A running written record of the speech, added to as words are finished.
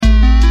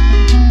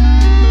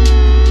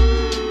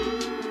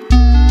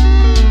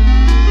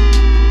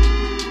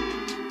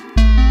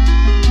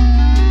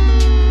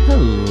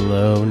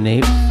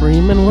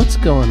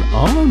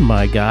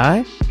my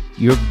guy.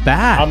 You're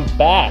back. I'm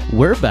back.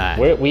 We're back.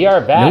 We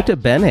are back. Nota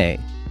Bene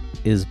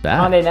is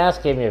back. Condé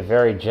Nast gave me a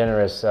very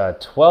generous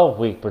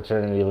 12-week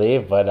paternity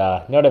leave,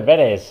 but Nota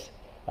Bene's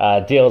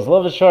deal is a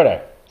little bit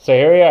shorter. So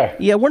here we are.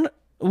 Yeah,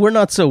 we're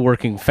not so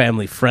working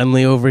family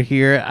friendly over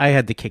here. I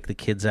had to kick the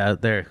kids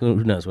out there.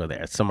 Who knows where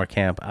they're at? Summer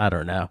camp? I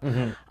don't know.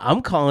 Mm-hmm.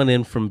 I'm calling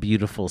in from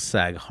beautiful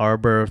Sag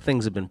Harbor.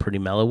 Things have been pretty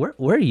mellow.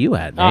 Where are you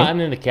at, Nate?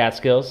 I'm in the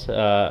Catskills,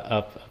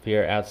 up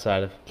here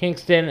outside of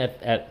Kingston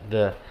at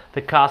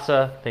the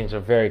Casa. Things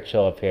are very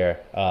chill up here.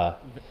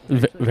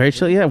 Very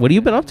chill, yeah. What have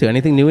you been up to?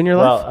 Anything new in your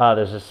life? Well,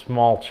 there's a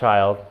small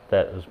child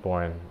that was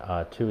born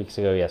 2 weeks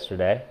ago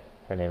yesterday.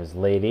 Her name is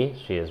Lady.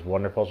 She is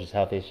wonderful. She's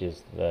healthy.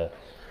 She's the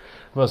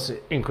most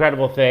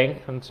incredible thing,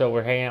 and so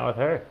we're hanging out with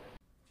her.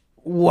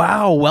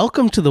 Wow,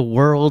 welcome to the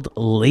world,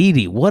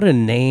 Lady. What a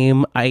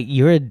name.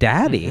 You're a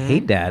daddy. Mm-hmm. Hey,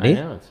 daddy.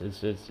 I know,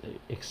 it's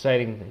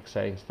exciting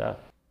stuff.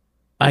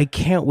 I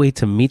can't wait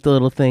to meet the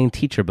little thing,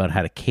 teach her about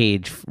how to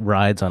cage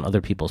rides on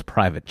other people's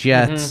private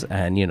jets,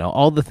 and, you know,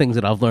 all the things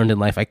that I've learned in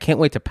life. I can't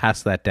wait to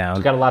pass that down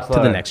She's got a lot to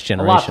the learn. next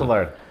generation. A lot to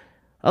learn.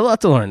 A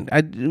lot to learn.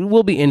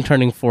 Will be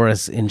interning for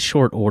us in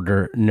short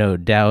order, no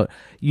doubt.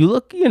 You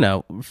look,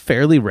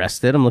 fairly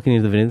rested. I'm looking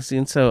at the video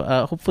scene, so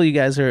hopefully you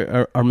guys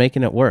are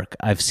making it work.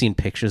 I've seen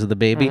pictures of the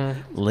baby.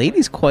 Mm-hmm.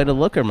 Lady's quite a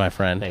looker, my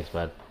friend. Thanks,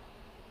 bud.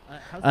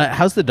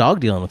 How's the dog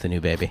dealing with the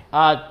new baby?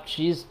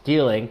 She's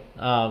dealing.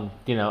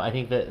 I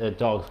think that the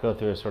dogs go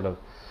through a sort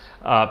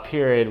of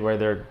period where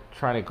they're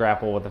trying to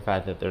grapple with the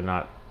fact that they're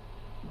not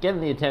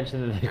getting the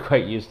attention that they're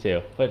quite used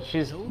to. But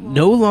she's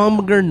no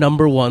longer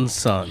number one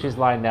son. She's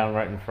lying down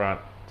right in front.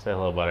 Say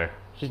hello, Butter.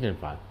 She's doing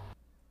fine.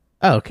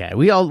 Okay,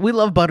 we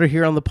love Butter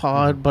here on the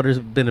pod. Butter's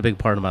been a big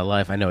part of my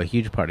life. I know a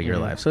huge part of your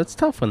life. So it's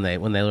tough when they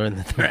learn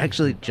that they're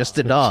actually just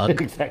a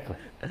dog. Exactly.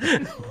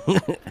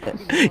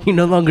 You're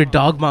no longer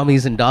dog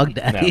mommies and dog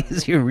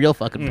daddies. No. You're real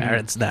fucking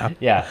parents now.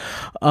 Yeah.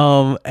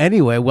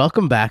 Anyway,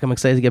 welcome back. I'm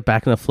excited to get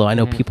back in the flow. I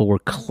know people were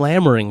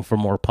clamoring for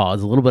more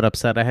pods. A little bit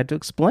upset. I had to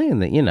explain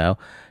that,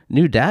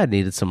 new dad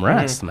needed some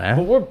rest, man.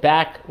 But we're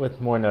back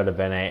with more Nota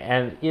Bene.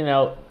 And,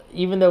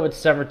 even though it's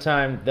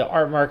summertime, the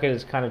art market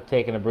is kind of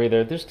taking a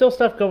breather. There's still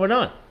stuff going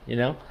on,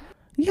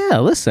 Yeah,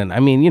 listen, I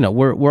mean,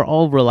 we're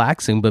all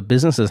relaxing, but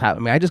businesses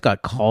have, I just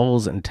got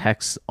calls and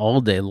texts all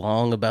day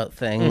long about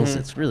things.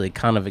 It's really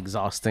kind of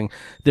exhausting.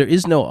 There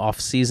is no off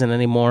season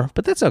anymore,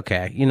 but that's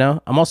okay.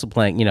 I'm also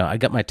playing, I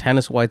got my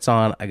tennis whites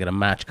on. I got a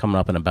match coming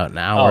up in about an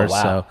hour. Oh,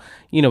 wow. So,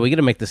 we got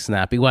to make this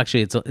snappy. Well,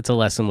 actually, it's a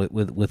lesson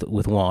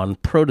with Juan,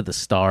 pro to the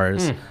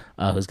stars,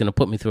 who's going to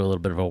put me through a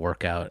little bit of a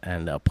workout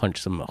and punch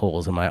some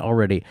holes in my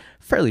already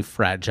fairly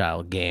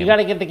fragile game. You got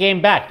to get the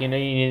game back. You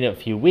need a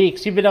few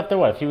weeks. You've been up there,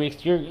 a few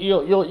weeks?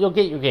 You'll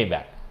get your game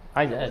back.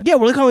 Yeah,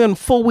 we're calling on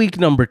full week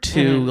number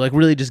 2, like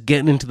really just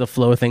getting into the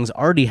flow of things.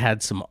 Already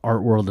had some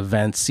art world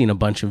events, seen a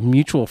bunch of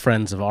mutual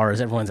friends of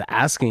ours. Everyone's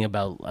asking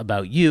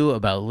about you,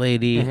 about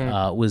Lady.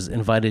 Was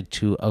invited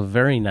to a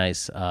very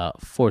nice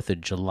 4th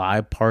of July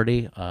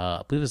party.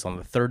 I believe it was on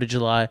the 3rd of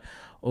July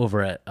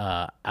over at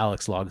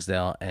Alex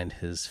Logsdale and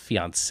his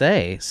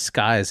fiancee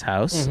Sky's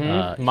house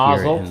here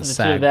Mazel in to the two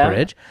Sag of them.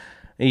 Bridge.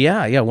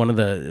 Yeah.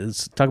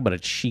 Talk about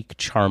a chic,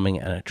 charming,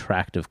 and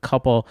attractive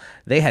couple.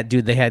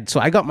 So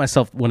I got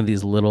myself one of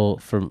these little,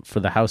 for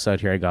the house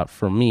out here, I got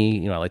for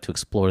me, I like to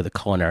explore the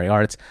culinary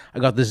arts. I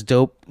got this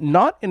dope,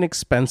 not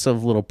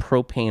inexpensive little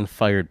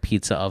propane-fired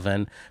pizza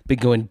oven. Been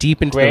going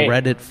deep into Great. the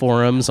Reddit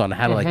forums on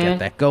how to get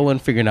that going,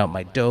 figuring out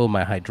my dough,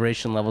 my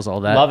hydration levels,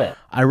 all that. Love it.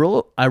 I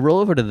roll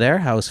over to their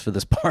house for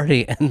this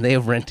party, and they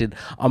have rented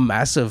a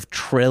massive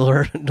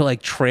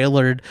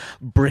trailered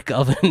brick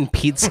oven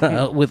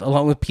pizza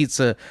along with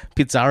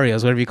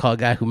pizzerias, whatever you call a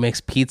guy who makes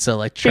pizza,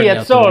 like churning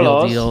out the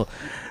real deal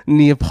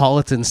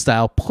Neapolitan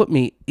style. Put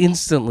me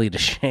instantly to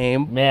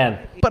shame,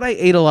 Man. But I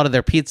ate a lot of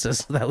their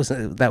pizzas, so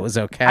that was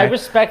okay. I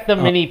respect the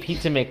mini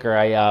pizza maker.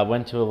 I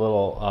went to a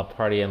little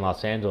party in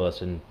Los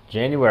Angeles in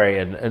January,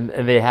 and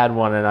they had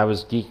one, and I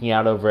was geeking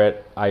out over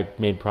it. I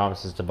made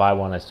promises to buy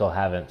one. I still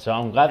haven't. So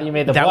I'm glad that you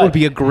made the That plug. would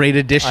be a great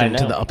addition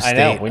to the I upstate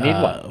know. We need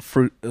one.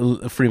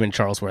 Freeman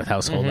Charlesworth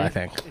household, I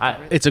think. I-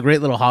 It's a great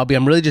little hobby.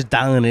 I'm really just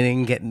dialing it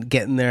in,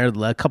 getting there.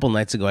 A couple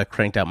nights ago, I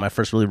cranked out my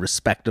first really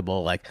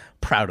respectable,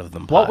 proud of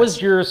them pies. What was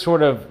your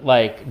sort of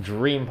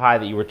dream pie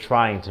that you were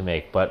trying to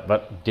make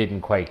but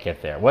didn't quite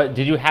get there? What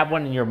did you have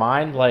one in your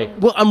mind?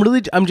 Well,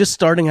 I'm just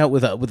starting out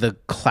with a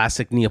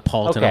classic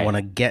Neapolitan. Okay. I want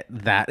to get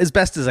that as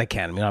best as I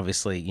can. I mean,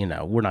 obviously,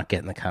 we're not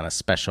getting the kind of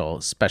special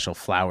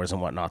flowers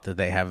and whatnot that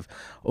they have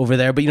over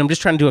there, but I'm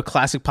just trying to do a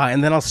classic pie,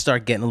 and then I'll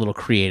start getting a little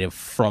creative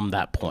from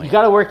that point. You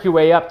got to work your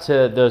way up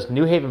to those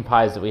New Haven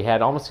pies that we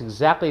had almost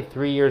exactly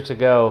 3 years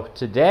ago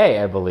today,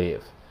 I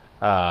believe,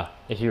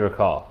 if you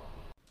recall.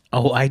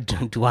 Oh,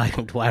 do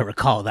I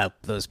recall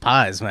those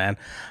pies, man?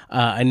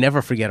 I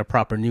never forget a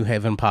proper New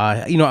Haven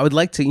pie. I would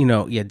like to,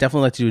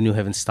 definitely like to do a New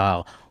Haven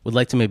style. Would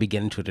like to maybe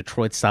get into a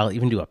Detroit style,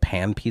 even do a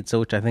pan pizza,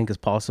 which I think is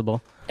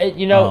possible.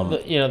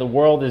 The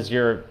world is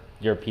your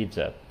your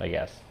pizza, I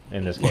guess,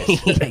 in this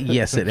case.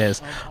 Yes, it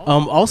is.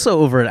 Also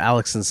over at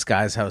Alex and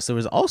Sky's house, there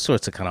was all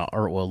sorts of kind of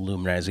art world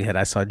luminaries.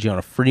 I saw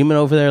Jonah Freeman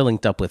over there,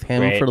 linked up with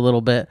him for a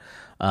little bit.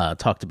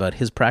 Talked about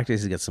his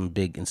practice. He's got some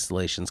big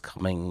installations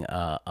coming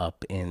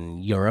up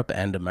in Europe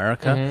and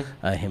America.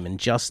 Him and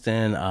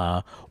Justin.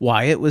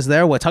 Wyatt was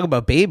there. Talk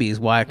about babies.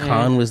 Wyatt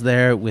Kahn was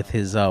there with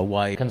his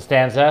wife.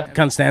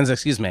 Constanza,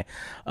 excuse me.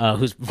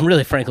 Who's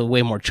really, frankly,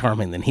 way more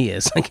charming than he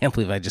is. I can't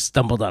believe I just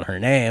stumbled on her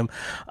name.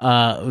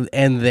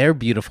 And their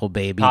beautiful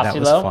baby. Tassilo? That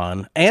was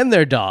fun. And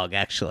their dog,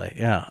 actually.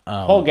 Yeah.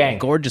 Whole gang.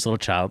 Gorgeous little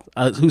child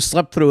who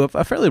slept through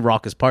a fairly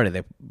raucous party.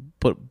 They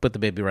put the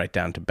baby right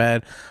down to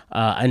bed.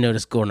 I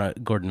noticed Gordon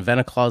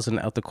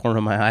Veniclausen out the corner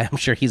of my eye. I'm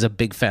sure he's a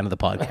big fan of the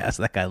podcast.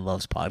 That guy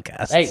loves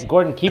podcasts. Hey,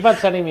 Gordon, keep on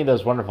sending me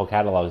those wonderful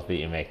catalogs that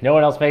you make. No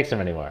one else makes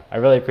them anymore. I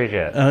really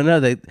appreciate it. Oh, no,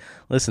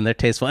 they're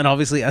tasteful. And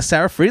obviously,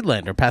 Sarah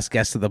Friedlander, past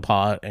guest of the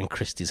pod, and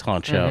Christie's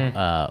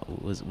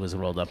Honcho was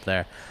rolled up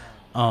there.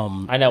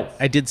 I know.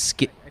 I did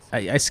skip.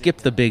 I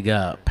skipped the big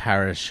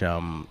parish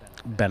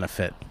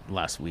benefit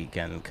last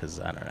weekend because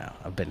I don't know.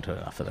 I've been to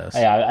enough of those.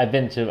 Yeah, I've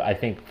been to I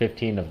think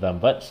 15 of them,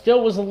 but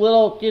still was a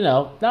little,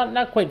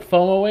 not quite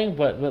FOMOing,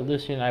 but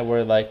Lucy and I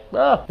were like,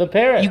 the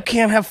parrot. You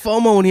can't have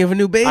FOMO when you have a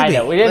new baby. I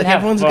know we didn't have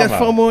everyone's FOMO.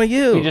 got FOMO on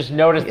you. We just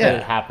noticed that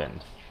it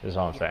happened. Is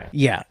all I'm saying.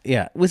 Yeah.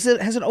 Has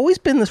it always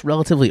been this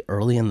relatively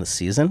early in the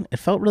season? It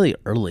felt really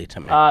early to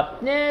me.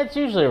 It's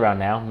usually around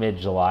now,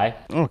 mid-July.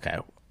 Okay,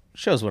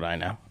 shows what I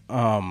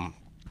know.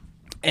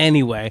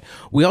 Anyway,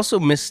 we also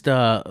missed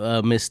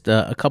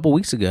a couple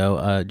weeks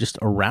ago, just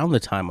around the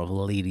time of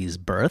Lady's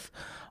birth.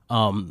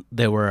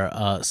 There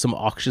were some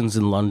auctions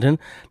in London.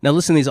 Now,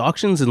 listen, these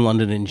auctions in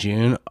London in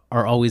June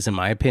are always, in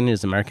my opinion,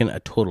 as an American, a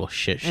total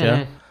shit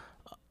show.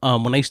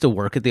 When I used to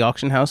work at the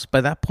auction house,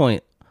 by that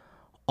point,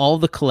 all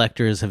the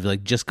collectors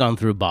have just gone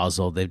through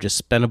Basel. They've just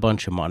spent a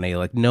bunch of money.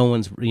 No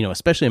one's,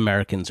 especially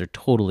Americans, are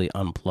totally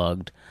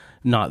unplugged,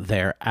 not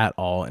there at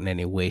all in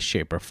any way,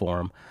 shape, or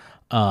form.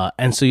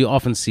 And so you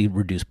often see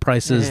reduced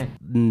prices.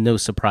 No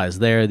surprise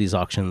there. These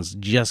auctions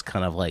just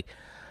kind of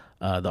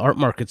the art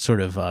market sort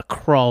of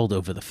crawled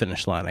over the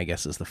finish line, I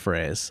guess is the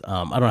phrase.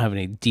 I don't have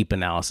any deep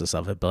analysis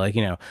of it, but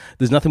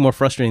there's nothing more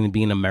frustrating than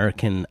being an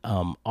American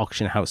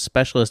auction house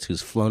specialist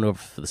who's flown over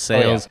for the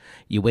sales. Oh,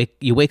 yeah.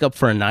 You wake up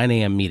for a 9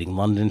 a.m. meeting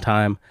London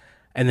time,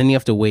 and then you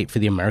have to wait for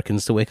the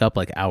Americans to wake up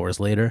hours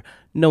later.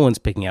 No one's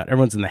picking out.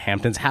 Everyone's in the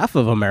Hamptons. Half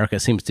of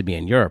America seems to be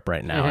in Europe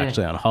right now,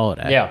 actually on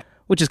holiday. Yeah.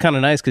 Which is kind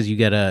of nice because you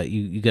get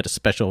a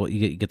special,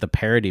 you get the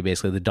parity.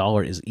 Basically, the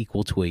dollar is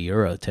equal to a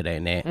euro today,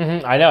 Nate.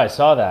 I know, I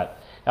saw that.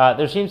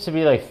 There seems to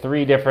be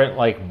 3 different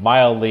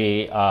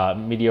mildly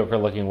mediocre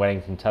looking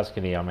weddings in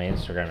Tuscany on my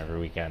Instagram every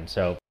weekend.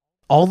 So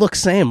all look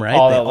same, right?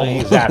 All look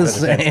exactly the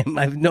same.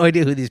 I have no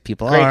idea who these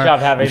people are. Great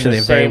job having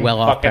the same well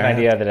fucking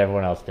idea that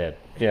everyone else did.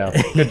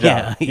 Good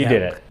job. You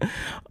did it.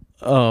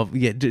 Oh,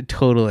 yeah,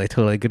 totally.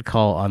 Good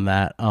call on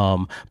that.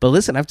 But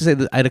listen, I have to say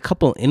that I had a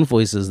couple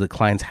invoices that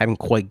clients hadn't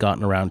quite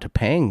gotten around to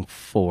paying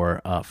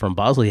for from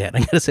Basel yet. I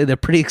got to say they're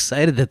pretty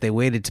excited that they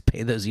waited to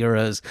pay those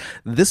euros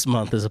this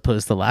month as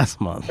opposed to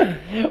last month.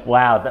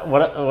 Wow,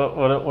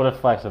 what a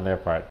flex on their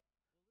part.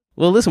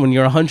 Well, listen, when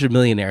you're a 100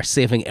 millionaire,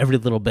 saving every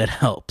little bit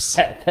helps.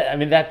 I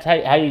mean, that's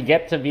how you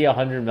get to be a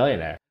 100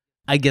 millionaire.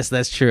 I guess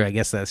that's true.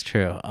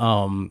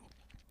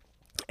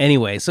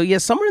 Anyway, so yeah,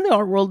 summer in the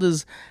art world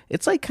it's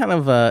kind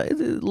of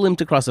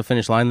limped across the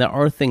finish line. There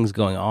are things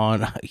going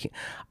on.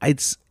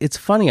 It's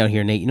funny out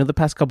here, Nate. The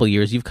past couple of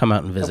years you've come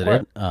out and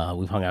visited.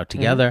 We've hung out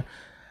together.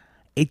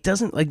 It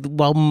doesn't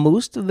while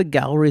most of the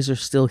galleries are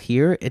still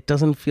here, it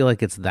doesn't feel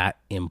like it's that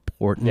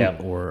important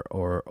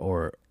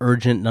or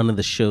urgent. None of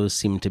the shows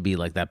seem to be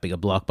that big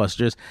of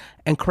blockbusters.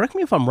 And correct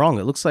me if I'm wrong.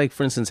 It looks like,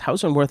 for instance,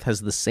 House on Worth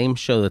has the same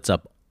show that's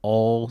up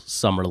all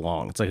summer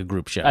long. It's like a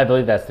group show. I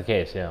believe that's the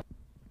case. Yeah.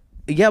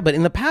 Yeah, but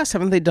in the past,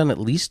 haven't they done at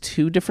least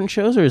 2 different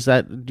shows, or is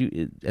that,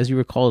 as you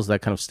recall, is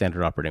that kind of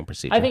standard operating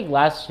procedure? I think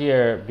last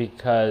year,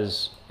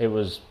 because it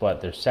was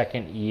their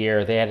second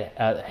year, they had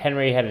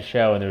Henry had a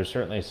show, and there was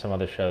certainly some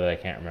other show that I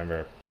can't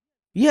remember.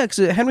 Yeah,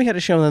 because Henry had a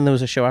show, and then there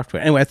was a show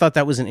afterward. Anyway, I thought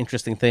that was an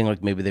interesting thing.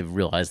 Maybe they've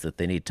realized that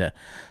they need to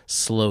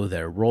slow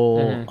their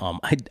roll.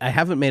 I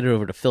haven't made it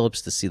over to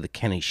Phillips to see the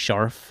Kenny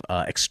Scharf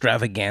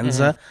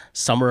extravaganza,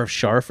 Summer of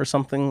Scharf or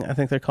something, I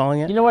think they're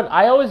calling it. You know what?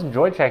 I always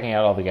enjoy checking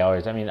out all the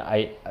galleries. I mean,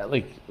 I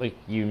like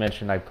you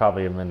mentioned, I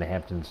probably am in the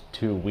Hamptons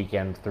 3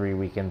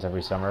 weekends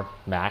every summer,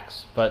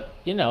 max. But,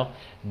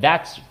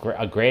 that's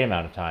a great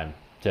amount of time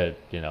to,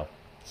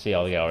 see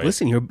all the galleries.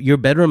 Listen, your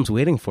bedroom's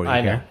waiting for you.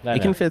 I here. know.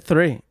 Can fit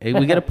 3.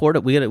 We get a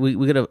portable. We get a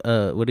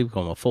what do you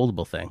call them? A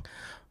foldable thing.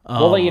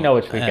 We'll let you know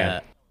which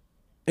weekend.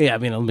 Yeah, I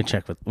mean, let me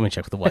check with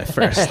the wife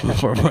first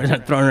before we're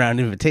not throwing around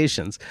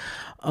invitations.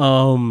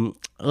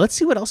 Let's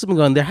see what else has been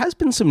going on. There has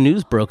been some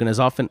news broken as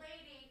often.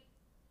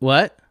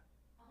 What?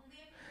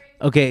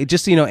 Okay,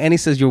 just so you know, Annie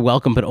says you're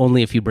welcome, but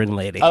only if you bring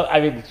lady. Oh, I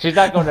mean, she's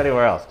not going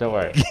anywhere else. Don't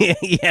worry.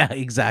 Yeah,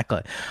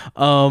 exactly.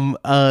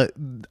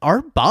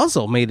 Art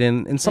Basel made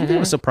in something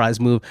of a surprise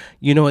move.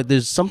 You know what?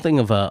 There's something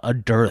of a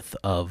dearth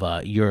of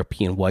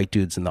European white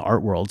dudes in the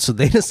art world, so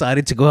they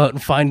decided to go out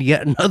and find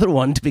yet another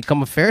one to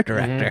become a fair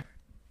director.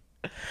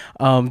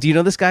 Do you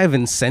know this guy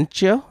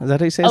Vincencio? Is that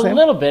how you say his name? A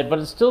little bit, but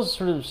it still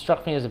sort of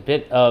struck me as a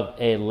bit of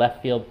a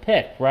left field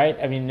pick, right?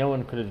 I mean, no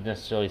one could have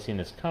necessarily seen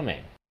this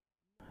coming.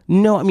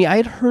 No, I mean, I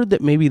had heard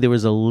that maybe there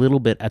was a little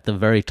bit at the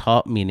very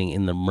top, meaning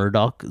in the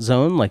Murdoch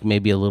zone, like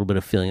maybe a little bit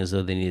of feeling as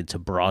though they needed to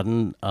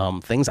broaden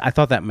things. I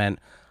thought that meant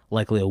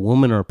likely a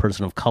woman or a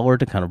person of color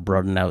to kind of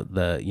broaden out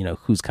the,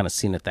 who's kind of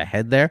seen at the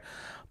head there.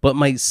 But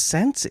my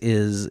sense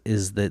is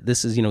that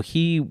this is,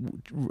 he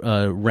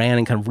ran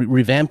and kind of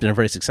revamped in a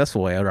very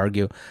successful way, I would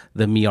argue,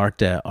 the Mi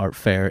Arte art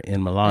fair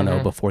in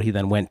Milano before he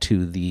then went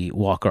to the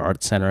Walker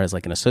Art Center as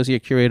like an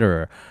associate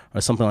curator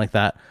or something like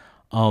that.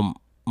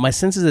 My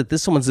sense is that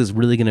this one is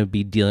really going to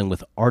be dealing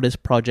with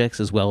artist projects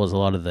as well as a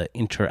lot of the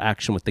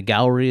interaction with the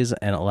galleries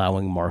and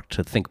allowing Mark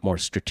to think more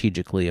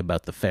strategically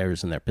about the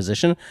fairs and their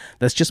position.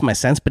 That's just my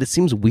sense, but it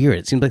seems weird.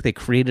 It seems like they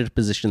created a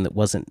position that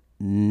wasn't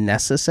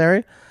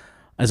necessary,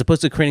 as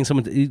opposed to taking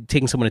someone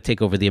to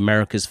take over the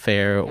Americas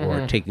Fair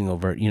or taking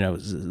over,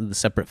 the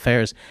separate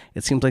fairs.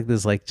 It seems like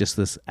there's like just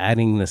this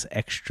adding this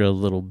extra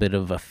little bit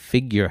of a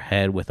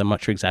figurehead with, I'm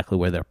not sure exactly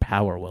where their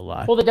power will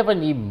lie. Well, they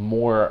definitely need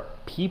more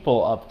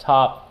people up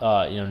top.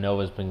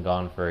 Noah's been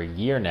gone for a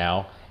year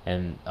now,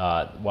 and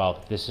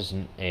while this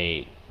isn't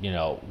a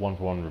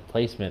one-for-one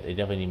replacement, they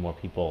definitely need more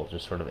people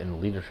just sort of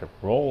in leadership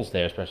roles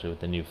there, especially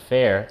with the new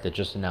fair that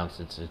just announced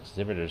its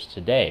exhibitors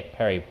today.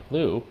 Perry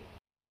Plough.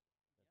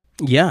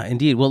 Yeah,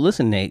 indeed. Well,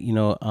 listen, Nate,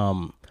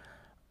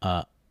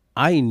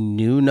 I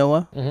knew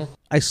Noah.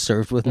 I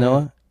served with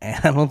Noah,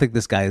 and I don't think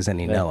this guy is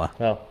any Noah.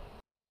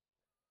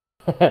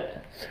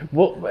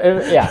 Well,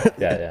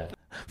 yeah.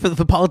 For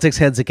the politics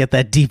heads that get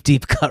that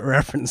deep cut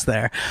reference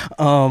there.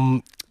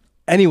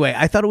 Anyway,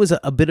 I thought it was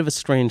a bit of a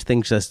strange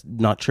thing, just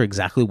not sure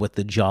exactly what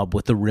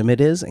the remit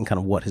is and kind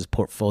of what his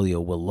portfolio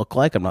will look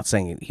like. I'm not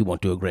saying he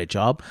won't do a great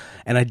job.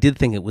 And I did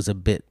think it was a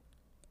bit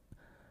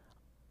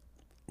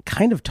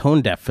kind of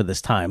tone deaf for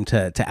this time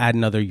to add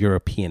another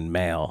European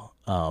male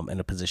in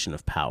a position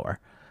of power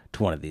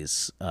to one of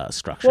these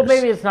structures. Well,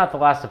 maybe it's not the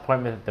last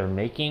appointment that they're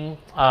making.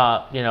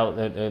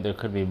 There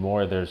could be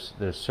more. There's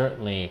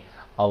certainly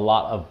a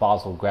lot of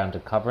Basel ground to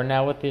cover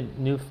now with the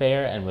new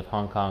fair, and with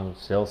Hong Kong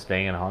still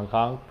staying in Hong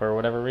Kong for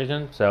whatever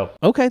reason. So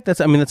okay, that's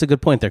a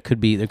good point. There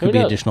could be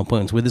additional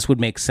points where this would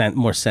make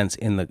more sense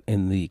in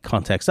the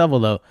context of,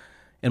 although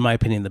in my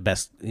opinion, the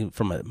best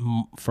from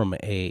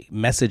a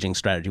messaging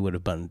strategy would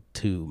have been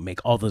to make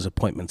all those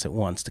appointments at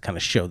once to kind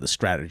of show the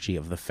strategy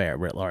of the fair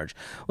writ large.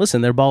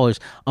 Listen, they're ballers.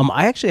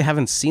 I actually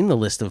haven't seen the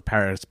list of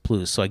Paris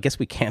Plus, so I guess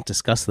we can't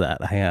discuss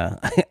that.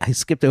 I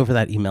skipped over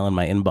that email in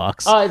my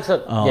inbox. It's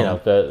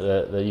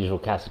the usual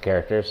cast of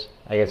characters,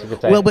 I guess you could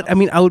say. Well, but I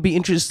mean, I would be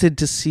interested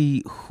to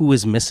see who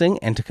is missing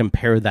and to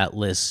compare that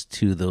list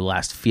to the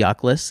last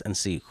FIAC list and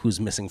see who's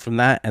missing from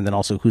that, and then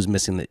also who's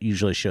missing that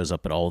usually shows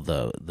up at all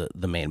the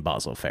main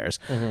Basel fairs.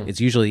 It's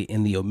usually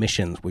in the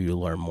omissions where you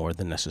learn more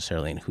than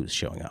necessarily in who's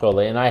showing up.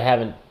 Totally, and I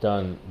haven't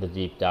done the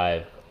deep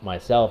dive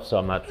myself, so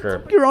I'm not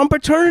sure. You're on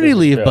paternity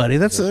leave, buddy.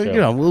 That's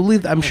we'll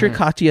leave. I'm sure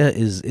Katya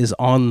is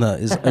on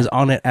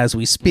it as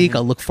we speak.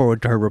 I'll look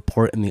forward to her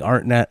report in the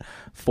ArtNet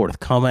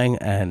forthcoming,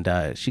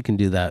 and she can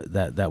do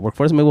that work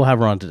for us. Maybe we'll have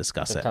her on to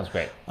discuss it. Sounds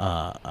great.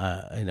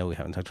 I know we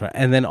haven't talked about it.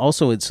 And then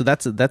also,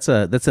 that's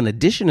an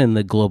addition in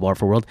the global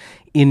art world.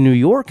 In New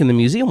York, in the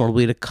museum world,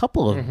 we had a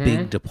couple of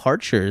big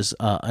departures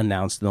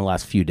announced in the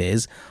last few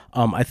days.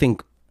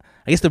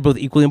 I guess they're both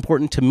equally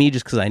important to me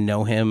just because I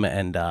know him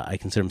and I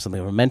consider him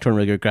something of a mentor and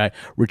regular guy.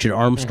 Richard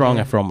Armstrong,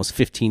 after almost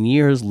 15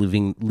 years,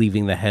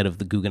 leaving the head of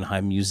the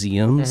Guggenheim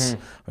Museums,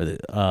 or the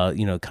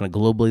kind of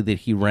globally that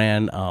he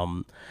ran.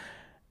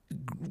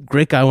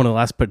 Great guy, one of the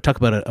last, but talk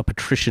about a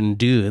patrician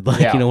dude,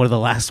 one of the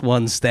last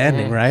ones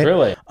standing, right?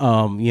 Truly.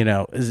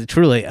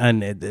 Truly,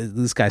 and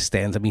this guy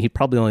stands. I mean, he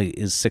probably only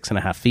is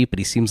 6.5 feet, but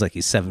he seems like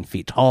he's 7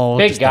 feet tall.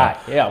 Big guy,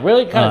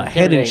 really kind of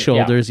head and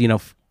shoulders,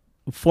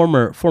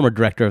 former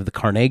director of the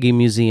Carnegie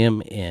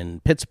Museum in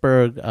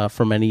Pittsburgh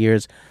for many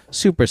years.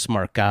 Super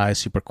smart guy,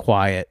 super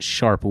quiet,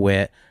 sharp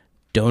wit.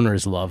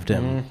 Donors loved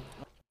him.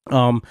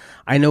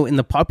 I know in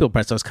the popular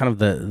press, that was kind of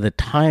the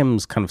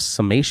Times kind of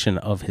summation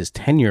of his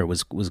tenure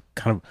was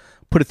kind of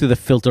put it through the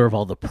filter of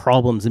all the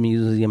problems the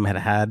museum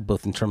had,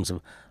 both in terms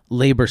of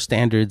labor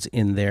standards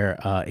in their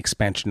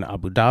expansion to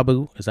Abu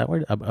Dhabi. Is that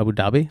where Abu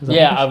Dhabi?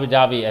 Abu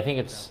Dhabi. I think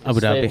it's Abu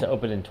Dhabi to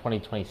open in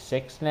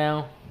 2026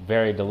 now.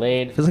 Very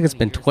delayed. Feels like it's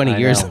been 20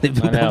 years they've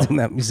been building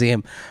that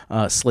museum,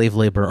 slave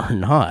labor or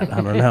not.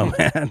 I don't know,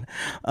 man.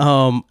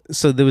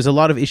 So there was a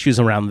lot of issues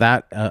around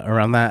that,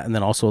 and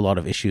then also a lot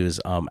of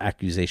issues,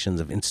 accusations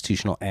of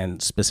institutional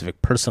and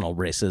specific personal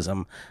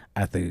racism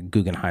at the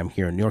Guggenheim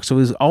here in New York. So it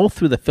was all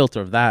through the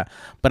filter of that.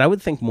 But I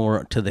would think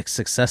more to the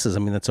successes. I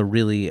mean, that's a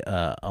really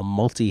a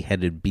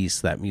multi-headed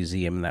beast, that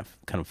museum and that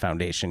kind of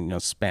foundation,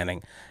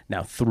 spanning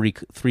now three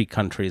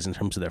countries in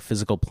terms of their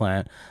physical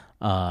plant.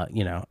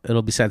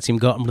 It'll be sad to see him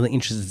go. I'm really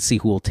interested to see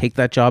who will take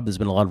that job. There's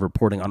been a lot of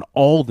reporting on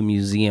all the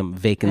museum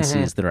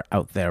vacancies that are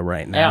out there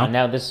right now. Yeah,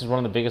 now this is one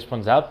of the biggest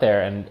ones out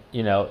there, and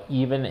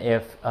even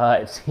if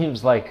it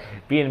seems like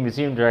being a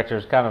museum director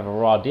is kind of a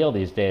raw deal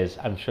these days,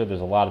 I'm sure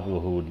there's a lot of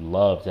people who would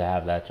love to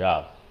have that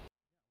job.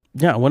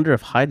 Yeah, I wonder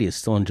if Heidi is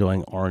still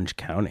enjoying Orange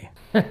County.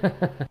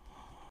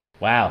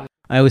 Wow.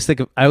 I always think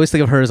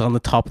of her as on the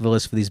top of the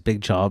list for these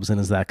big jobs, and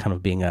as that kind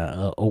of being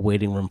a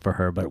waiting room for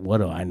her. But what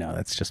do I know?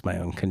 That's just my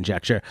own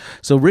conjecture.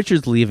 So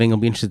Richard's leaving. I'll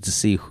be interested to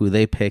see who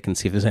they pick and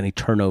see if there's any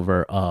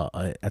turnover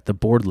at the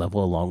board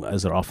level, along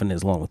as there often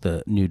is, along with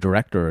the new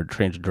director or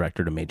transit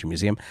director to major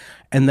museum.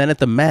 And then at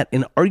the Met,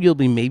 and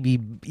arguably maybe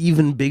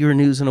even bigger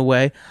news in a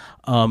way,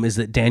 is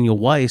that Daniel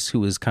Weiss,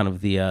 who is kind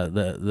of the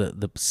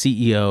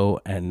CEO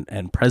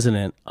and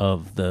president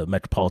of the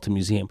Metropolitan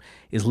Museum,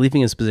 is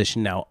leaving his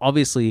position now.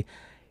 Obviously,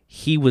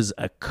 he was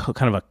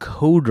kind of a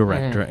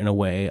co-director in a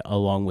way,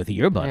 along with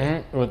your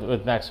buddy.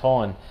 With Max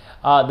Hollen.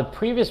 The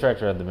previous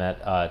director of the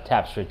Met,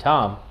 Tapestry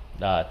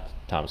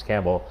Thomas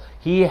Campbell,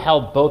 he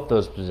held both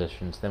those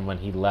positions. Then when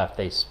he left,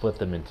 they split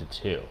them into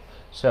two.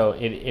 So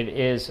it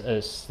is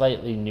a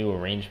slightly new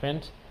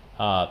arrangement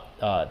that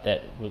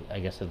I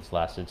guess has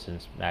lasted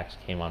since Max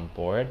came on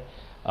board.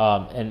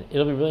 And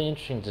it'll be really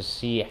interesting to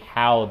see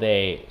how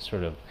they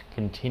sort of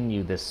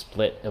continue this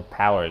split of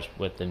powers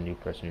with the new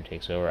person who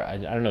takes over. I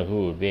don't know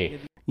who it would be.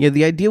 Yeah,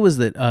 the idea was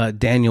that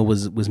Daniel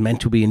was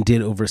meant to be and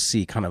did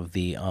oversee kind of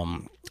the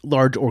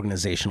large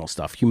organizational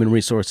stuff, human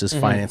resources,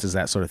 finances,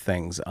 that sort of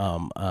things,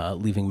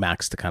 leaving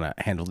Max to kind of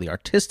handle the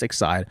artistic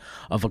side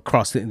of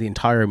across the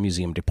entire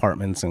museum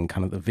departments and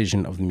kind of the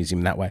vision of the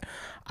museum that way.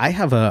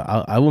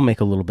 I will make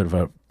a little bit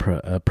of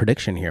a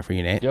prediction here for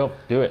you, Nate. Yo,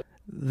 do it.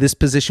 This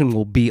position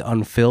will be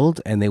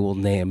unfilled, and they will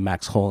name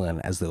Max Hollen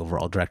as the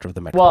overall director of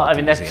the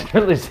Metropolitan Museum. That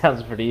certainly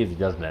sounds pretty easy,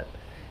 doesn't it?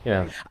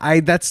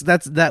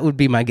 That would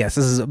be my guess.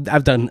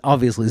 I've done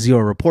obviously zero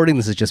reporting.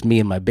 This is just me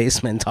in my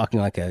basement talking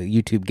like a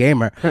YouTube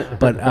gamer.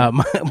 But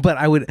but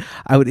I would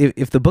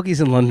if the bookies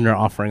in London are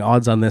offering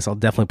odds on this, I'll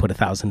definitely put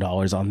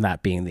 $1,000 on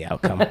that being the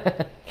outcome.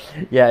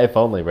 Yeah, if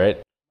only,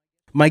 right?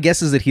 My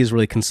guess is that he has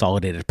really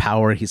consolidated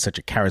power. He's such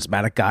a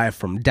charismatic guy,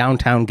 from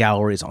downtown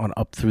galleries on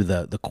up through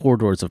the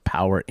corridors of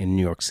power in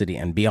New York City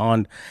and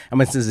beyond. And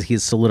my sense is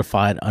he's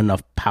solidified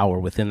enough power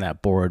within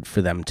that board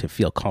for them to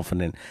feel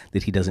confident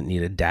that he doesn't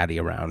need a daddy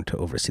around to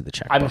oversee the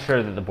checkbook. I'm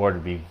sure that the board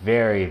would be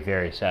very,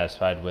 very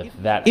satisfied with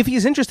that. If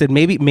he's interested,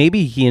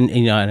 maybe he,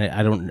 and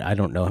I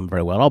don't know him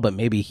very well at all, but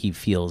maybe he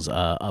feels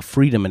a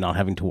freedom in not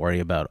having to worry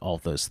about all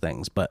those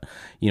things. But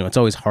it's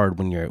always hard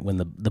when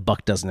the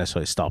buck doesn't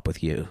necessarily stop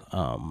with you.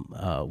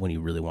 When you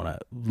really want to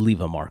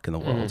leave a mark in the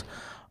world.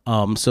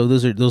 So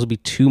those will be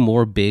two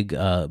more big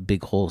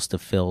holes to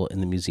fill in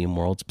the museum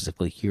world,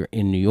 specifically here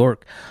in New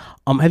York.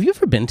 Have you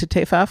ever been to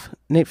TAFAF,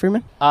 Nate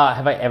Freeman?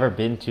 Have I ever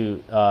been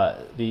to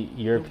the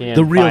European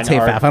the real Fine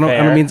TAFAF? Art I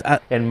don't mean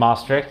in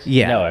Maastricht.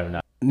 Yeah, no, I've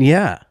not.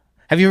 Yeah.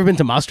 Have you ever been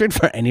to Maastricht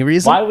for any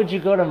reason? Why would you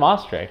go to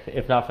Maastricht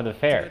if not for the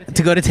fair?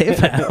 To go to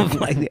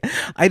TAFAF.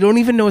 I don't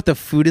even know what the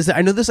food is.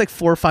 I know there's like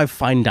 4 or 5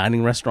 fine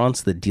dining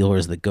restaurants that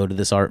dealers that go to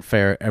this art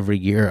fair every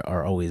year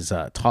are always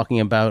talking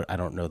about. I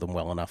don't know them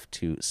well enough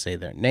to say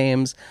their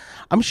names.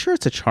 I'm sure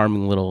it's a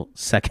charming little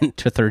second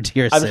to third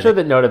tier city. I'm sure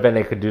that Nota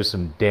Bene could do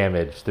some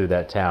damage through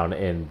that town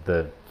in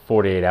the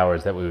 48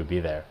 hours that we would be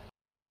there.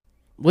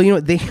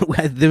 Well,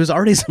 there was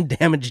already some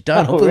damage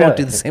done. Hopefully really? They won't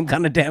do the same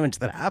kind of damage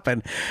that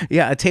happened.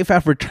 Yeah,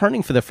 TAFAF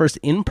returning for the first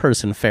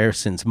in-person fair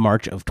since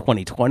March of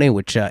 2020,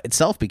 which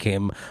itself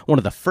became one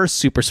of the first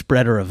super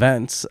spreader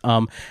events.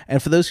 And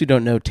for those who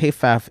don't know,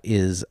 TAFAF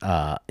is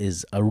a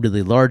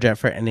really large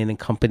effort, and it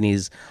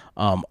accompanies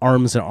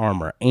arms and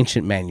armor,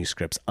 ancient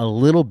manuscripts, a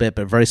little bit,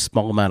 but very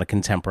small amount of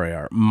contemporary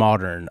art,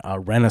 modern,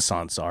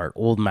 Renaissance art,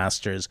 old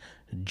masters,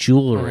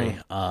 jewelry,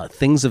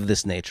 things of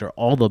this nature,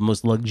 all the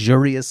most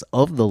luxurious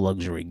of the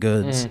luxury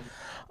goods.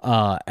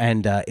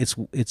 And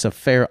it's a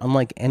fair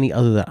unlike any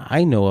other that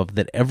I know of,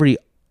 that every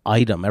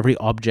item, every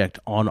object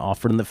on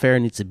offer in the fair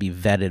needs to be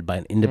vetted by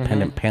an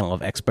independent panel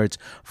of experts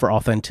for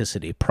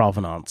authenticity,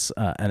 provenance,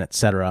 and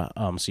etc.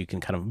 So you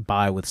can kind of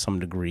buy with some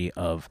degree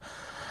of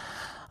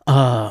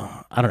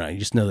I don't know, you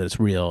just know that it's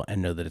real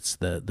and know that it's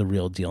the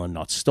real deal and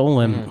not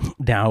stolen.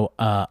 Now,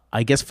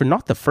 I guess for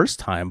not the first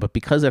time, but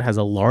because it has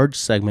a large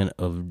segment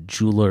of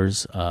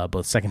jewelers,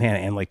 both secondhand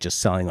and like just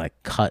selling like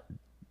cut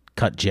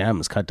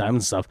gems, cut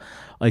diamonds and stuff,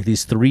 like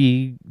these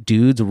 3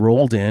 dudes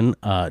rolled in,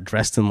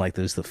 dressed in like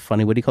those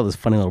funny, what do you call those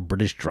funny little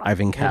British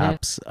driving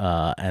caps,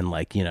 and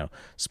like,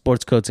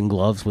 sports coats and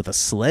gloves with a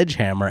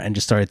sledgehammer, and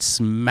just started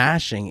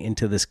smashing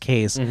into this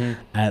case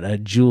at a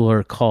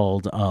jeweler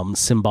called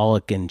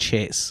Symbolic and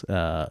Chase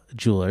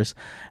Jewelers,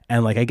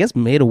 and like I guess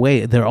made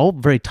away. They're all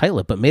very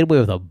tight-lipped, but made away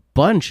with a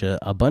bunch of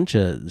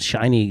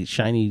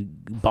shiny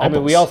baubles. I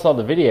mean, we all saw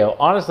the video.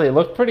 Honestly, it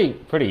looked pretty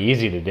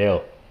easy to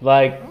do.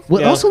 Like,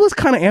 well, it also was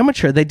kind of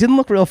amateur. They didn't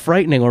look real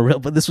frightening or real,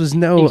 but this was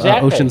no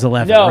Ocean's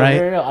 11, right?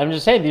 No. I'm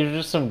just saying these are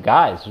just some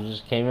guys who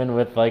just came in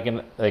with like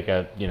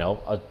a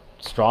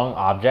strong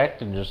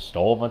object and just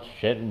stole a bunch of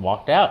shit and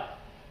walked out.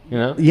 You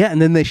know? Yeah,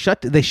 and then they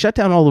shut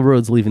down all the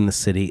roads leaving the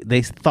city.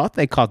 They thought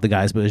they caught the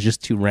guys, but it was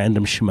just two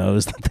random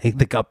schmoes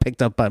that got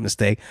picked up by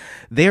mistake.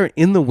 They're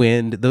in the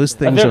wind. Those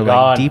things are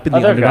like deep in the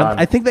underground.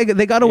 I think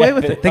they got away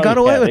with it. They got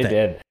away with it. They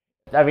did.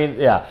 I mean,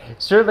 yeah,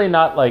 certainly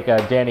not like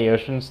a Danny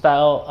Ocean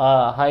style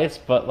heist,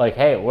 but like,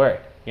 hey, it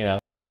worked. You know?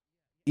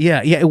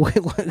 Yeah,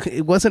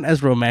 it wasn't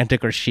as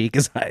romantic or chic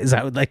as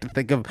I would like to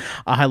think of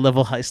a high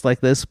level heist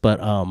like this,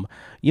 but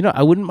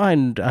I wouldn't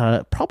mind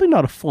probably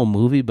not a full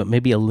movie, but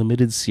maybe a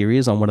limited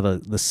series on one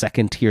of the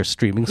second tier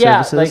streaming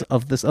services like,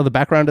 of the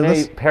background of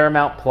this.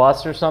 Paramount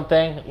Plus or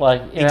something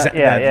like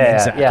exactly.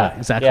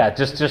 Yeah,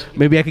 just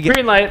maybe I could get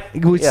green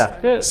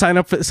light. Sign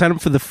up for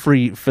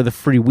the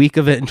free week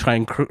of it and try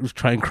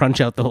and crunch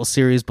out the whole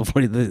series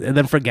before and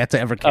then forget to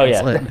ever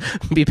cancel it.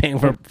 Be paying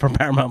for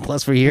Paramount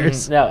Plus for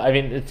years. No, I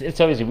mean it's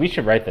so easy. We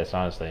should write this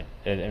honestly.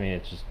 I mean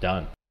it's just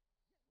done.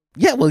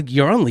 Yeah, well,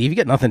 you're on leave. You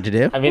got nothing to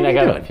do. I mean, I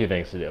got a few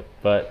things to do,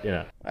 but you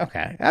know.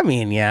 Okay. I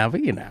mean, yeah,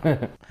 but you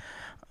know,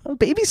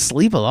 babies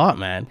sleep a lot,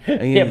 man. I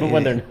mean, yeah, but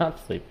when they're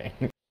not sleeping.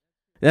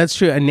 That's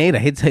true. And Nate, I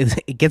hate to say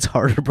it gets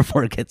harder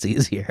before it gets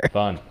easier.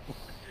 Fun.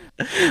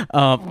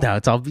 No,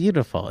 it's all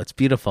beautiful. It's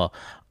beautiful.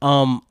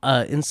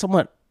 In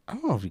somewhat, I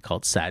don't know if you call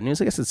it sad news.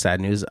 I guess it's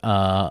sad news.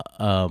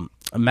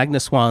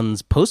 Magnus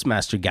Swan's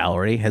Postmaster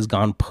Gallery has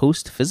gone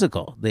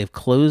post-physical. They've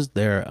closed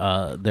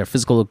their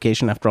physical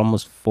location after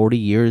almost 40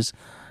 years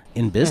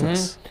in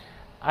business.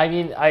 I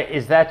mean,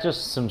 is that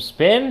just some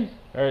spin,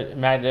 or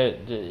Magna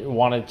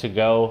wanted to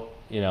go,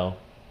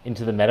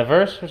 into the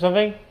metaverse or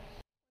something?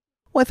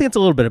 Well, I think it's a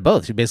little bit of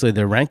both. Basically,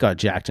 their rent got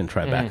jacked in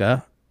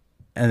Tribeca,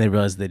 and they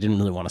realized they didn't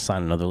really want to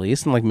sign another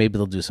lease, and maybe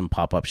they'll do some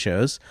pop-up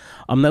shows.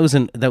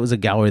 That was a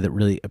gallery that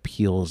really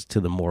appeals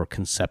to the more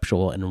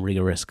conceptual and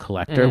rigorous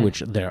collector, which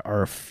there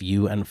are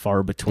few and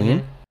far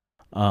between.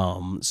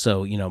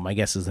 So my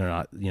guess is they're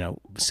not,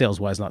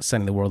 sales-wise, not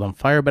setting the world on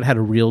fire, but had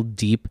a real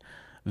deep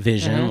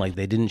vision.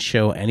 They didn't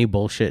show any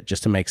bullshit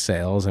just to make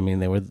sales. I mean,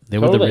 they were the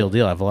real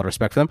deal. I have a lot of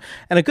respect for them,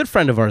 and a good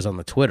friend of ours on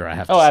the Twitter. I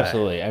have to say.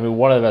 Absolutely. I mean,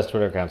 one of the best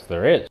Twitter accounts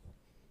there is.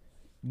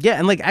 Yeah,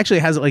 and actually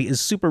has is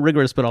super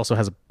rigorous, but also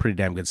has a pretty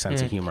damn good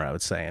sense of humor, I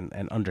would say,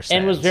 and understands.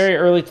 And was very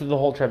early to the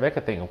whole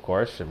Tribeca thing, of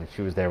course. I mean,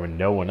 she was there when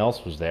no one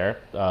else was there,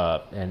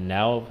 and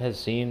now has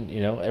seen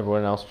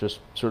everyone else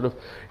just sort of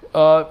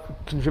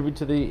contribute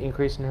to the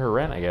increase in her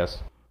rent, I guess.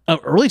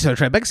 Early to the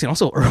Tribeca scene,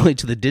 also early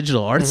to the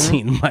digital art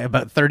scene by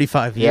about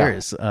 35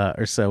 years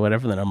or so,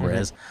 whatever the number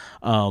is,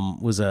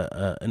 was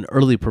an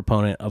early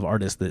proponent of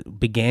artists that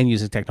began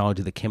using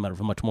technology that came out of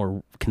a much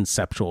more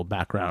conceptual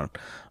background.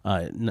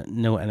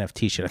 No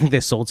NFT shit. I think they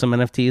sold some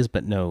NFTs,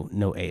 but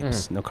no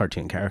apes, no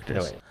cartoon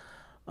characters.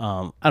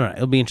 I don't know.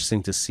 It'll be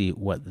interesting to see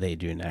what they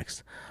do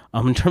next.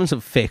 In terms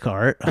of fake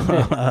art,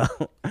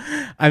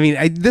 I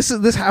mean,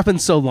 this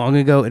happened so long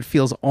ago, it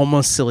feels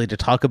almost silly to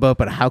talk about,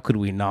 but how could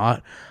we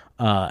not?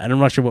 And I'm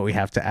not sure what we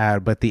have to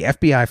add, but the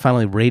FBI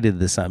finally raided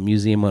this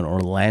museum in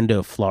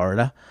Orlando,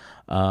 Florida.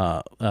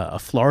 A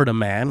Florida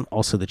man,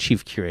 also the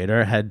chief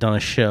curator, had done a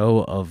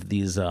show of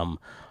these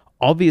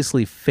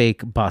obviously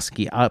fake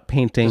Basquiat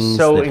paintings.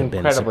 So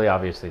incredibly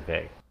obviously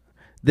fake.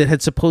 That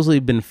had supposedly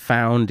been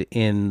found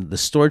in the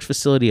storage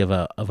facility of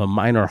a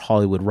minor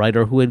Hollywood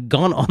writer who had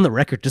gone on the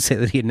record to say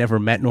that he had never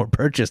met nor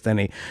purchased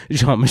any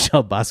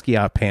Jean-Michel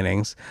Basquiat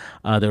paintings.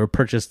 They were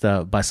purchased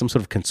by some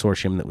sort of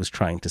consortium that was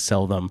trying to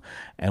sell them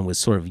and was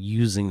sort of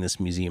using this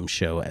museum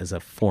show as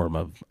a form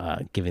of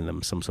giving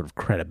them some sort of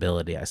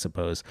credibility, I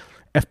suppose.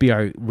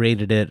 FBI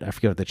raided it. I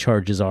forget what the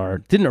charges are.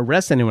 Didn't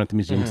arrest anyone at the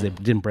museum because they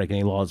didn't break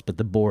any laws, but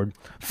the board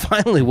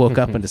finally woke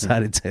up and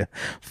decided to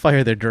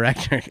fire their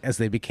director as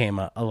they became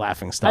a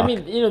laughing stock. I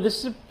mean,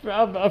 this is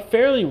a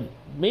fairly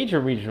major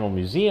regional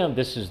museum.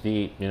 This is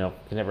the,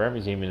 Contemporary Art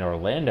Museum in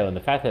Orlando, and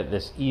the fact that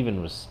this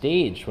even was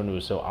staged when it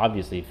was so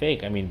obviously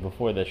fake. I mean,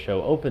 before the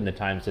show opened, the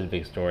Times did a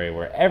big story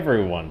where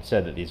everyone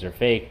said that these are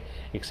fake,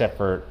 except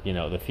for,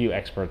 the few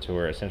experts who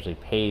were essentially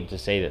paid to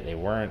say that they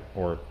weren't,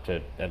 or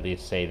to at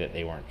least say that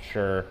they weren't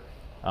sure.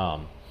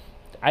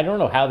 I don't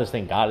know how this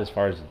thing got as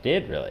far as it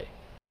did, really.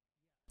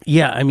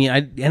 Yeah, I mean,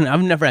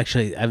 I've never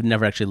actually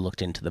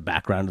looked into the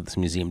background of this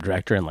museum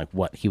director and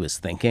what he was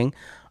thinking,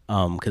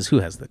 because who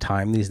has the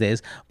time these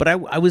days? But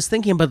I was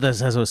thinking about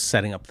this as I was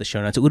setting up the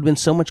show notes. It would have been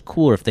so much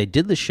cooler if they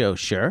did the show,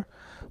 sure,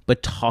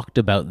 but talked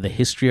about the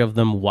history of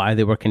them, why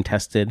they were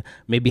contested,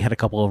 maybe had a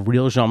couple of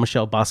real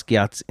Jean-Michel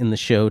Basquiats in the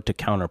show to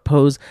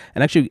counterpose,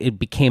 and actually it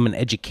became an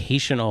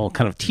educational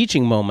kind of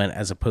teaching moment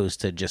as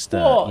opposed to just,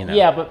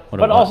 yeah,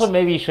 but also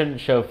maybe you shouldn't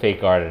show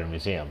fake art at a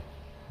museum.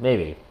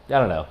 Maybe. I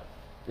don't know.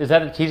 Is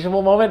that a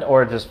teachable moment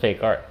or just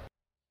fake art?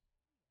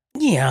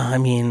 Yeah, I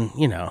mean,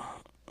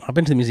 I've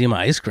been to the Museum of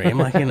Ice Cream,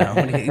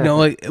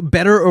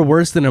 better or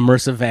worse than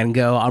immersive Van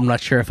Gogh. I'm not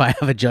sure if I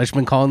have a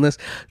judgment call on this.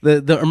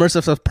 The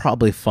immersive stuff's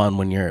probably fun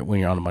when you're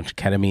on a bunch of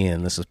ketamine,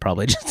 and this is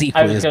probably just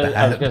equally as bad.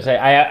 I was going to say,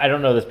 I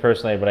don't know this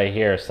personally, but I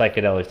hear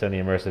psychedelics on the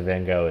immersive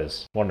Van Gogh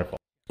is wonderful.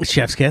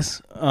 Chef's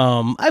kiss.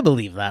 I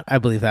believe that.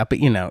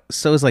 But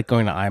so is like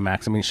going to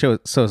IMAX. I mean, so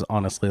is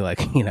honestly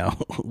like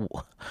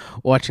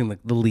watching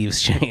the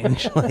leaves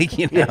change. Like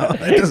it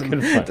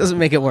doesn't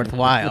make it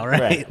worthwhile,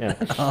 right?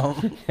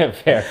 Yeah.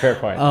 Fair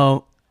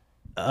point.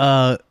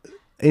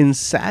 In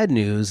sad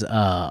news,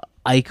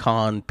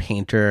 icon,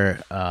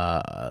 painter,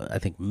 I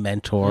think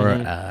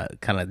mentor,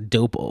 kind of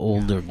dope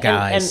older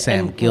guy,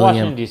 Sam Gilliam.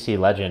 Washington D.C.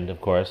 legend,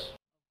 of course.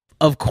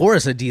 Of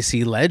course, a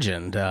DC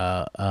legend.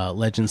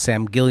 Legend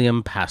Sam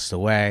Gilliam passed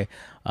away.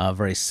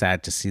 Very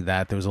sad to see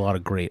that. There was a lot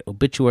of great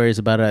obituaries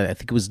about it. I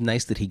think it was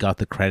nice that he got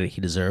the credit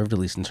he deserved, at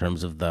least in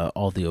terms of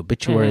all the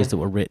obituaries that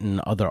were written,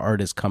 other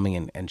artists coming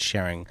in and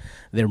sharing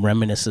their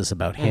reminiscences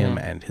about him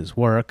and his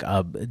work.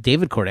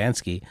 David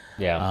Kordansky,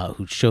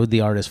 who showed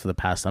the artist for the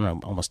past, I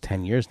don't know, almost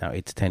 10 years now,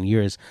 8 to 10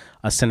 years,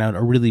 sent out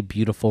a really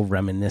beautiful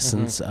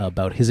reminiscence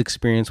about his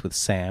experience with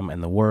Sam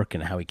and the work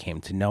and how he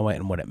came to know it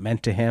and what it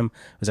meant to him.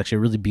 It was actually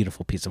a really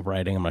beautiful piece of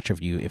writing. I'm not sure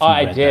if you read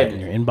that in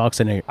your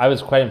inbox. I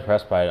was quite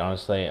impressed by it,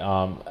 honestly.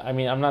 I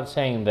mean, I'm not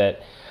saying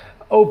that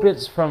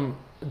obits from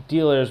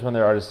dealers when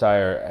their artists die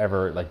are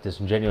ever like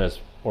disingenuous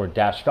or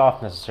dashed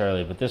off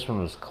necessarily, but this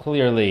one was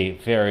clearly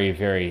very,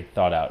 very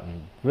thought out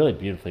and really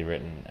beautifully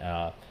written.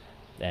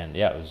 And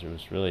yeah, it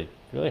was really,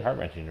 really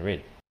heart-wrenching to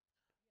read.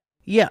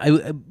 Yeah,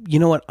 you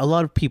know what? A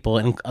lot of people,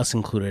 and us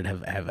included,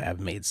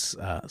 have made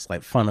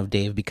slight fun of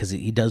Dave because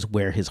he does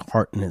wear his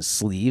heart in his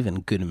sleeve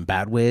in good and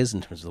bad ways in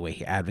terms of the way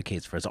he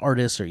advocates for his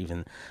artists or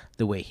even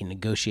the way he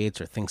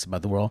negotiates or thinks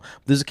about the world.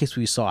 There's a case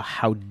where you saw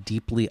how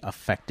deeply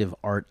effective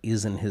art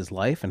is in his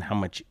life and how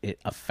much it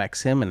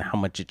affects him and how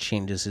much it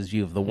changes his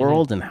view of the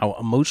world and how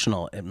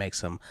emotional it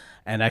makes him.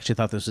 And I actually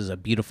thought this was a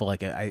beautiful,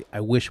 I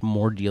wish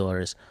more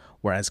dealers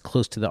were as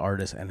close to the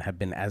artist and have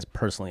been as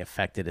personally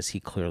affected as he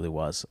clearly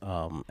was,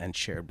 and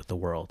shared with the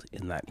world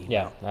in that email.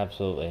 Yeah,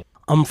 absolutely.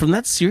 From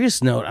that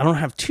serious note, I don't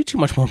have too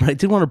much more, but I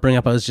did want to bring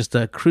up, I was just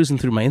cruising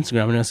through my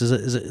Instagram,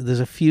 and there's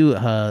a few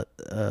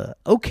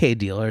okay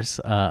dealers,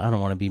 I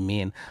don't want to be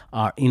mean,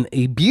 in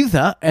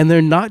Ibiza, and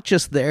they're not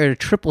just there to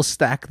triple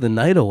stack the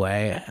night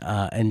away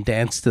and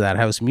dance to that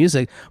house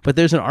music, but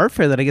there's an art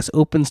fair that I guess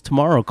opens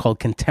tomorrow called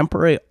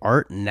Contemporary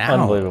Art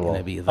Now.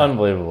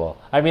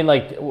 Unbelievable. I mean,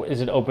 like,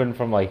 is it open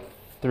from like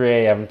 3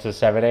 a.m. to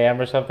 7 a.m.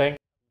 or something?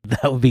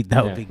 That would be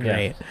great.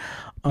 Yeah.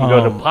 You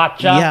go to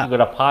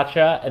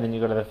Pacha, and then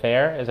you go to the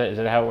fair. Is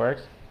that how it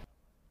works?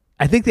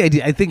 I think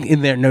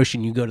in their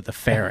notion, you go to the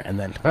fair and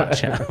then to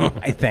Pacha.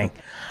 I think.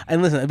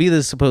 And listen, Ibiza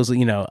is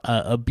supposedly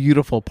a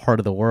beautiful part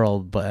of the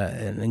world, but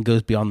and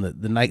goes beyond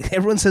the night.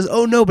 Everyone says,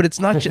 "Oh no," but it's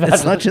not just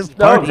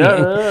partying.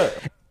 No.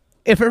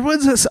 If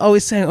everyone's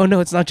always saying, "Oh no,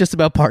 it's not just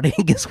about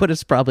partying," guess what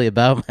it's probably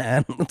about,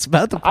 man? It's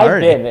about the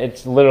party.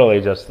 It's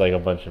literally just like a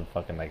bunch of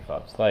fucking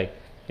nightclubs,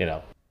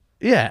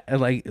 Yeah, and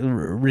like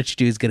rich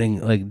dudes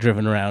getting like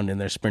driven around in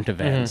their Sprinter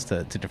vans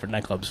to different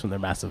nightclubs from their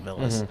massive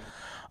villas.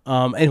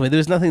 Anyway, there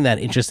was nothing that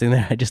interesting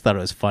there. I just thought it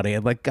was funny.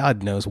 And like,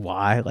 God knows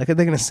why. Like, are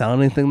they going to sell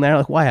anything there?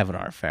 Like, why have an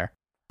art fair?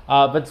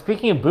 But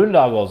speaking of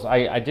boondoggles,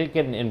 I did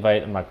get an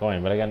invite. I'm not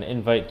going, but I got an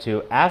invite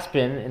to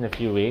Aspen in a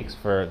few weeks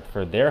for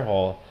their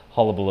whole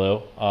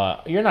hullabaloo.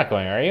 You're not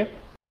going, are you?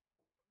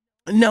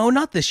 No,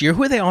 not this year.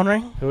 Who are they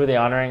honoring?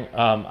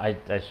 I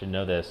should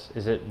know this.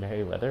 Is it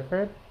Mary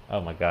Weatherford? Oh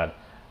my God.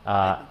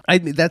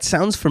 That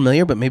sounds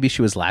familiar, but maybe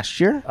she was last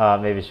year.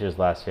 They're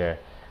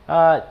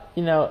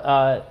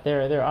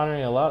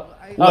honoring a lot.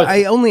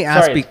 I only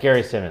asked. It's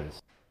Gary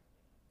Simmons.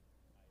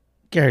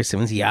 Gary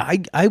Simmons, yeah,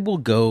 I will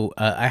go.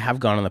 I have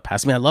gone in the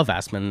past. I mean, I love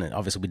Aspen.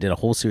 Obviously, we did a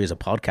whole series of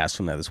podcasts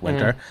from there this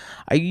winter.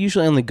 I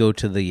usually only go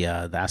to the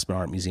Aspen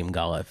Art Museum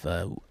Gala if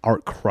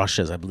Art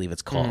Crushes, I believe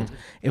it's called.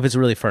 If it's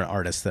really for an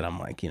artist that I'm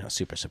like,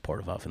 super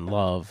supportive of and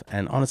love.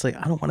 And honestly,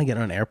 I don't want to get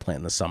on an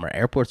airplane this summer.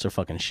 Airports are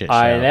fucking shit show.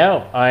 I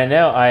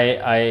know.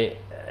 I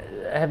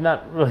have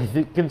not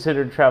really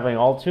considered traveling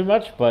all too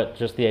much, but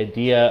just the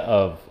idea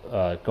of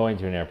going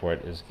to an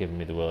airport is giving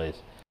me the willies.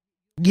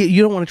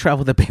 You don't want to travel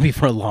with a baby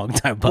for a long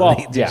time,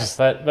 buddy. Well, yeah,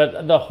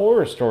 but the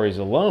horror stories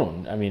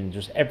alone, I mean,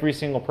 just every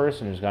single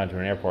person who's gone to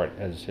an airport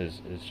has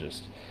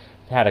just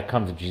had a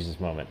come to Jesus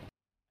moment.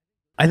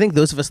 I think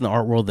those of us in the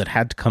art world that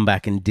had to come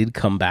back and did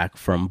come back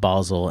from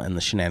Basel and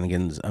the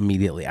shenanigans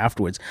immediately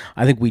afterwards,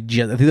 I think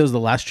that was the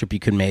last trip you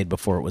could make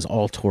before it was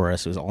all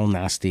tourists. It was all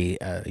nasty.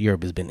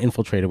 Europe has been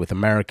infiltrated with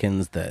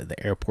Americans. The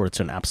airports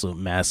are an absolute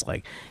mess.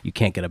 Like, you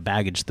can't get a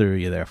baggage through.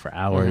 You're there for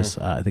hours.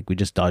 I think we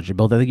just dodged a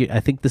bullet. I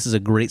think this is a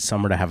great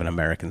summer to have an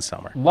American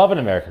summer. Love an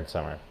American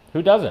summer.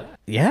 Who doesn't?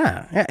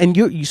 Yeah. And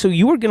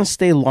you were going to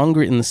stay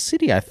longer in the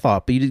city, I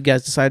thought, but you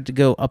guys decided to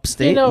go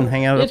upstate and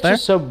hang out up there?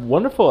 It's just so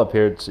wonderful up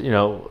here. It's, we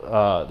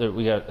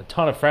got a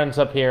ton of friends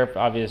up here,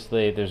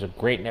 obviously. There's a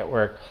great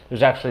network.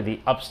 There's actually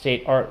the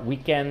Upstate Art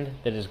Weekend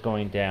that is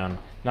going down,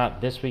 not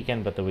this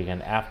weekend, but the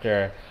weekend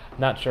after.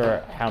 Not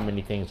sure how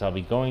many things I'll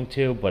be going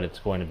to, but it's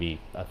going to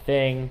be a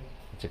thing.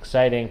 It's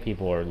exciting.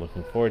 People are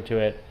looking forward to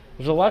it.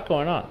 There's a lot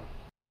going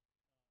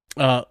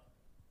on.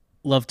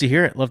 Love to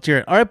hear it.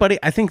 All right, buddy.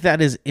 I think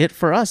that is it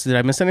for us. Did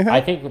I miss anything?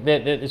 I think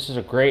that this is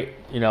a great,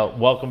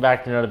 welcome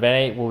back to Nota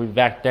Bene. We'll be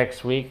back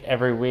next week,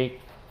 every week,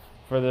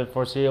 for the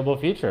foreseeable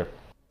future.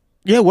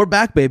 Yeah, we're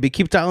back, baby.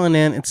 Keep dialing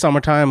in. It's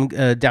summertime.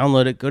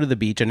 Download it. Go to the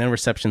beach. I know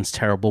reception's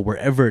terrible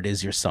wherever it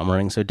is you're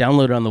summering, so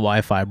download it on the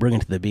Wi-Fi. Bring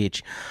it to the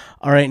beach.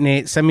 All right,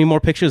 Nate. Send me more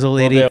pictures of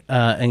Lady,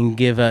 and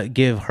give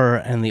her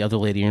and the other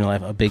lady in your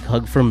life a big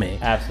hug from me.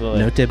 Absolutely.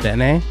 Note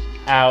bene.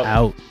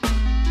 Out.